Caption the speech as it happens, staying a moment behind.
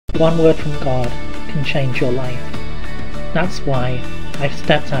one word from God can change your life. That's why I've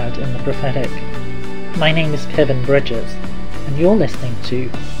stepped out in the prophetic. My name is Kevin Bridges, and you're listening to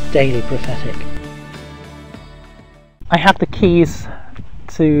Daily Prophetic. I have the keys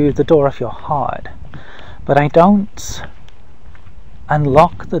to the door of your heart, but I don't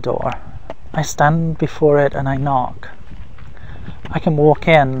unlock the door. I stand before it and I knock. I can walk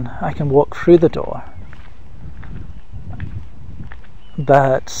in, I can walk through the door,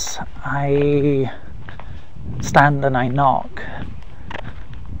 but I stand and I knock.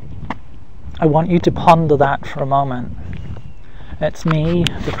 I want you to ponder that for a moment. It's me,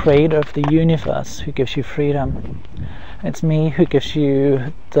 the creator of the universe, who gives you freedom. It's me who gives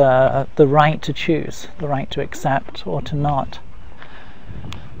you the right to choose, the right to accept or to not.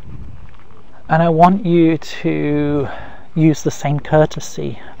 And I want you to use the same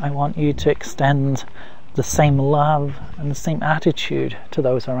courtesy. I want you to extend the same love and the same attitude to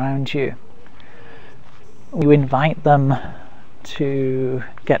those around you. You invite them to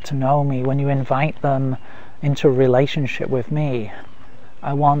get to know me. When you invite them into a relationship with me,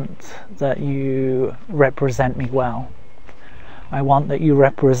 I want that you represent me well. I want that you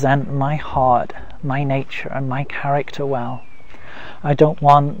represent my heart, my nature, and my character well. I don't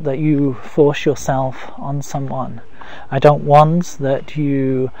want that you force yourself on someone. I don't want that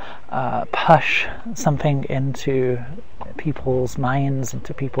you push something into people's minds,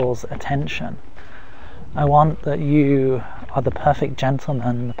 into people's attention. I want that you are the perfect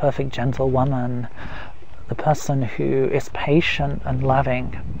gentleman, the perfect gentlewoman, the person who is patient and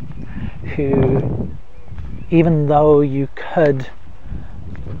loving, who, even though you could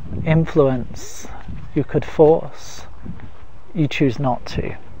influence, you could force, you choose not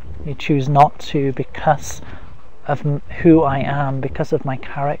to. You choose not to because of who I am, because of my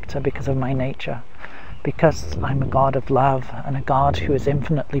character, because of my nature, because I'm a God of love and a God who is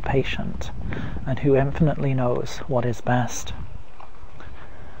infinitely patient and who infinitely knows what is best.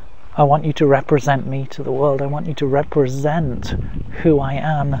 I want you to represent me to the world. I want you to represent who I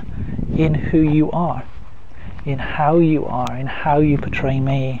am in who you are, in how you are, in how you portray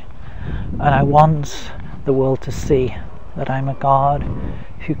me. And I want the world to see that I'm a God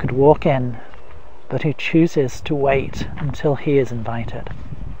who could walk in, but who chooses to wait until he is invited.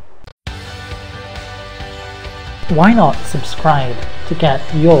 Why not subscribe to get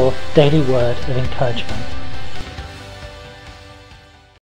your daily word of encouragement?